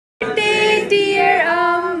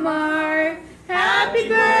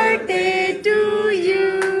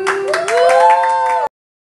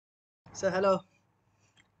So hello,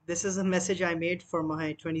 this is a message I made for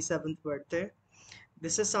my 27th birthday.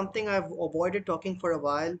 This is something I've avoided talking for a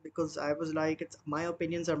while because I was like, it's my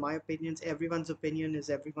opinions are my opinions, everyone's opinion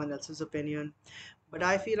is everyone else's opinion. But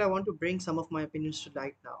I feel I want to bring some of my opinions to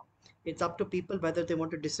light now. It's up to people whether they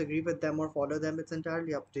want to disagree with them or follow them. It's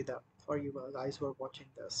entirely up to them or you guys who are watching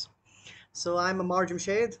this. So I'm Amar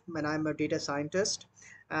Jamshed and I'm a data scientist.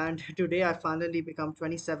 And today I finally become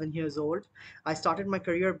 27 years old. I started my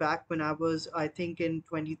career back when I was, I think, in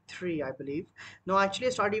 23, I believe. No, actually,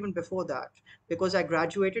 I started even before that because I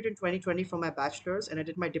graduated in 2020 from my bachelor's and I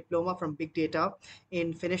did my diploma from big data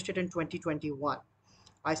and finished it in 2021.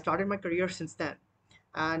 I started my career since then.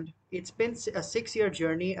 And it's been a 6 year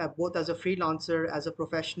journey, both as a freelancer, as a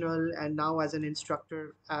professional, and now as an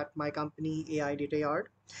instructor at my company, AI Data Yard.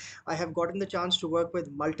 I have gotten the chance to work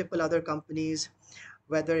with multiple other companies,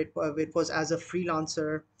 whether it was as a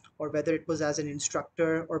freelancer, or whether it was as an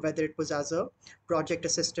instructor, or whether it was as a project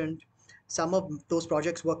assistant. Some of those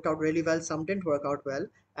projects worked out really well, some didn't work out well.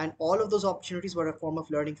 And all of those opportunities were a form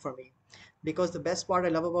of learning for me. Because the best part I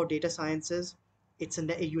love about data science is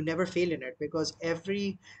you never fail in it because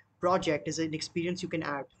every project is an experience you can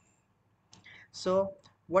add. So,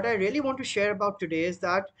 what I really want to share about today is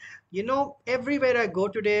that, everywhere I go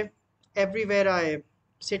today, everywhere I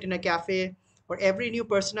sit in a cafe, or every new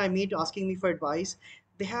person I meet asking me for advice,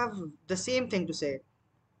 they have the same thing to say.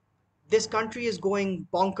 This country is going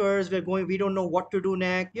bonkers. We don't know what to do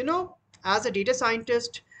next. As a data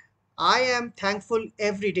scientist, I am thankful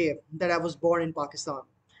every day that I was born in Pakistan.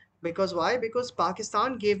 Because why? Because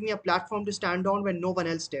Pakistan gave me a platform to stand on when no one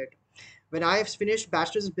else did. When I finished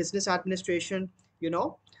bachelor's in business administration, you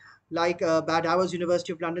know, like Bad Hours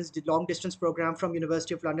University of London's long distance program from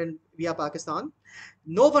University of London via Pakistan,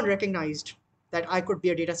 no one recognized that I could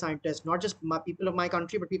be a data scientist. Not just people of my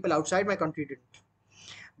country, but people outside my country didn't.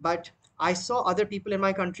 But I saw other people in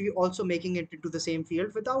my country also making it into the same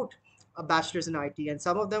field without a bachelor's in IT. And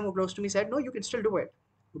some of them who close to me said, no, you can still do it.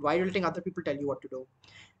 Why are you letting other people tell you what to do?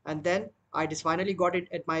 And then I just finally got it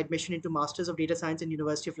at my admission into Masters of Data Science in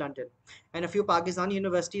University of London. And a few Pakistani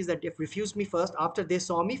universities that refused me first after they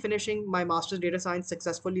saw me finishing my Masters Data Science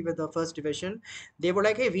successfully with the first division, they were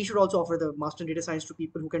like, hey, we should also offer the Master in Data Science to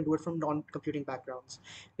people who can do it from non-computing backgrounds.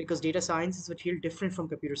 Because data science is a field different from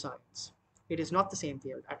computer science. It is not the same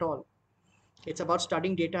field at all. It's about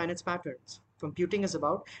studying data and its patterns. Computing is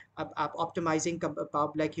about optimizing,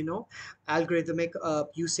 algorithmic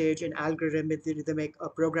usage and algorithmic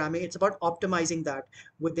programming. It's about optimizing that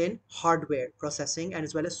within hardware processing and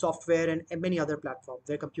as well as software and many other platforms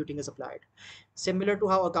where computing is applied. Similar to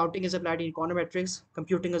how accounting is applied in econometrics,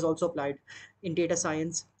 computing is also applied in data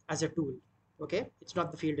science as a tool. Okay, it's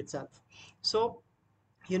not the field itself. So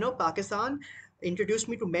Pakistan introduced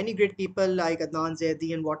me to many great people like Adnan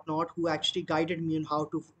Zaidi and whatnot, who actually guided me on how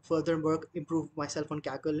to further improve myself on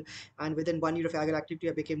Kaggle. And within 1 year of Kaggle activity,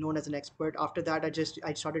 I became known as an expert. After that,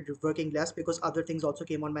 I started working less because other things also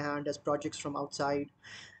came on my hand as projects from outside.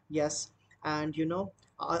 Yes. And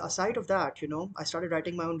aside of that, I started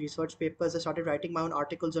writing my own research papers. I started writing my own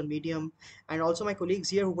articles on Medium. And also my colleagues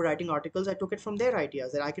here who were writing articles, I took it from their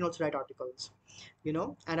ideas that I can also write articles.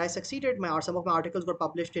 And I succeeded. Some of my articles were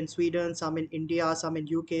published in Sweden, some in India, some in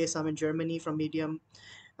UK, some in Germany from Medium.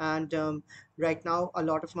 And right now, a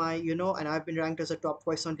lot of my, and I've been ranked as a top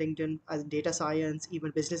voice on LinkedIn as data science, even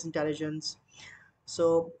business intelligence.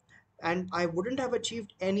 So, and I wouldn't have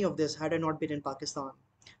achieved any of this had I not been in Pakistan.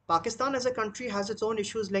 Pakistan as a country has its own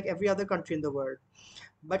issues like every other country in the world.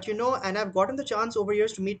 But and I've gotten the chance over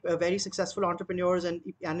years to meet very successful entrepreneurs and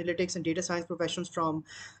analytics and data science professionals from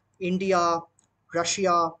India,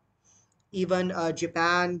 Russia, even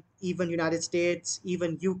Japan, even United States,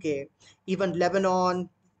 even UK, even Lebanon,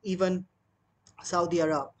 even Saudi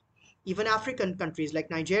Arabia, even African countries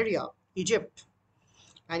like Nigeria, Egypt,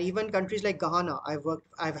 and even countries like Ghana.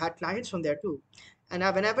 I've had clients from there too. And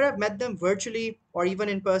whenever I've met them virtually or even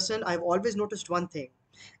in person, I've always noticed one thing,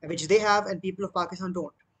 which they have and people of Pakistan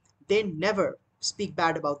don't. They never speak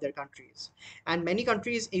bad about their countries. And many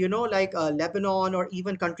countries, like Lebanon or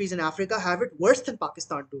even countries in Africa, have it worse than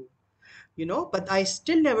Pakistan do. But I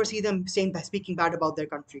still never see them speaking bad about their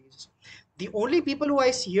countries. The only people who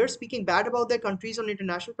I hear speaking bad about their countries on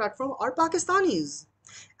international platform are Pakistanis.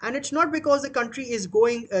 And it's not because the country is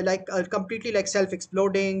going completely like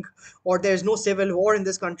self-exploding or there's no civil war in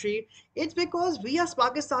this country. It's because we as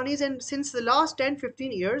Pakistanis, and since the last 10,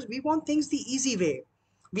 15 years, we want things the easy way.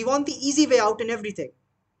 We want the easy way out in everything,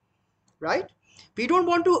 right? We don't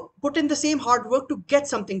want to put in the same hard work to get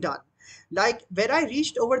something done. Like where I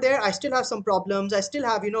reached over there, I still have some problems. I still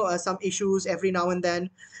have, some issues every now and then.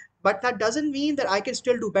 But that doesn't mean that I can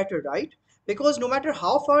still do better, right? Because no matter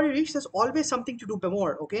how far you reach, there's always something to do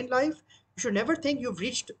more, okay, in life? You should never think you've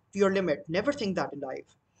reached your limit. Never think that in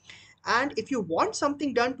life. And if you want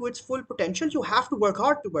something done to its full potential, you have to work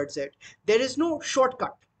hard towards it. There is no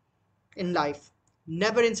shortcut in life,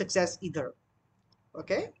 never in success either.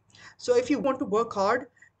 Okay? So if you want to work hard,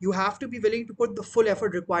 you have to be willing to put the full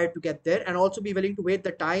effort required to get there, and also be willing to wait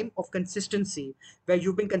the time of consistency where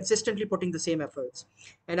you've been consistently putting the same efforts.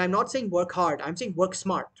 And I'm not saying work hard, I'm saying work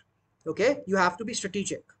smart. Okay? You have to be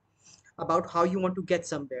strategic about how you want to get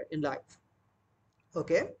somewhere in life.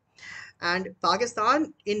 Okay? And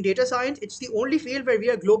Pakistan in data science, it's the only field where we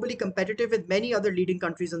are globally competitive with many other leading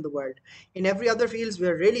countries in the world. In every other fields,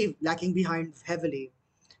 we're really lacking behind heavily.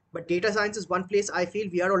 But data science is one place I feel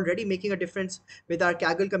we are already making a difference with our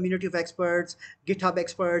Kaggle community of experts, GitHub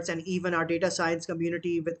experts, and even our data science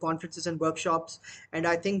community with conferences and workshops. And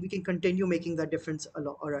I think we can continue making that difference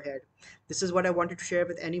or ahead. This is what I wanted to share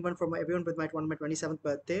with anyone from everyone with my 27th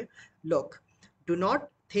birthday. Look, do not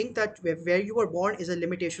think that where you were born is a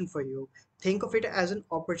limitation for you. Think of it as an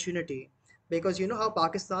opportunity. Because you know how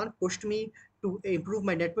Pakistan pushed me to improve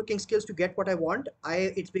my networking skills to get what I want.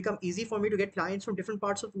 It's become easy for me to get clients from different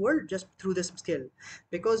parts of the world just through this skill.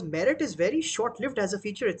 Because merit is very short-lived as a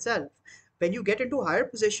feature itself. When you get into a higher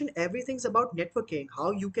position, everything's about networking,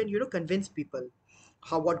 how you can, convince people,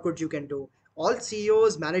 how what good you can do. All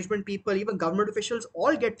CEOs, management people, even government officials,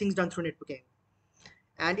 all get things done through networking.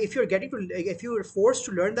 And if you're forced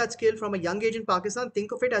to learn that skill from a young age in Pakistan,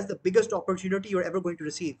 think of it as the biggest opportunity you're ever going to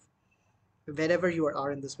receive, wherever you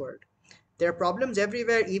are in this world. There are problems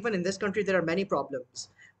everywhere. Even in this country, there are many problems.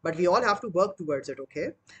 But we all have to work towards it, okay?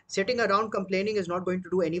 Sitting around complaining is not going to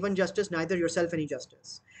do anyone justice, neither yourself any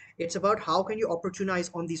justice. It's about how can you opportunize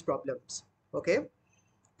on these problems, okay?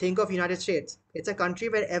 Think of United States. It's a country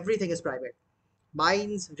where everything is private.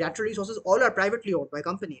 Mines, natural resources, all are privately owned by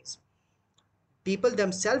companies. People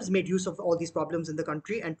themselves made use of all these problems in the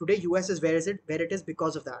country, and today US is where it is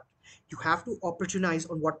because of that. You have to opportunize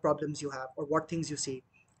on what problems you have or what things you see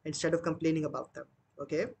instead of complaining about them.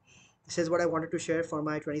 Okay, this is what I wanted to share for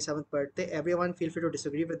my 27th birthday. Everyone feel free to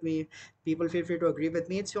disagree with me, people feel free to agree with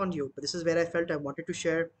me, it's on you, but this is where I felt I wanted to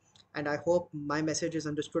share, and I hope my message is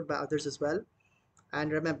understood by others as well.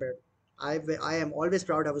 And remember, I am always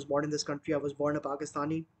proud I was born in this country. I was born a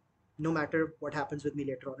Pakistani. No matter what happens with me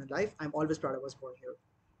later on in life, I'm always proud I was born here.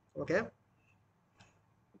 Okay?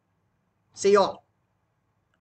 See y'all.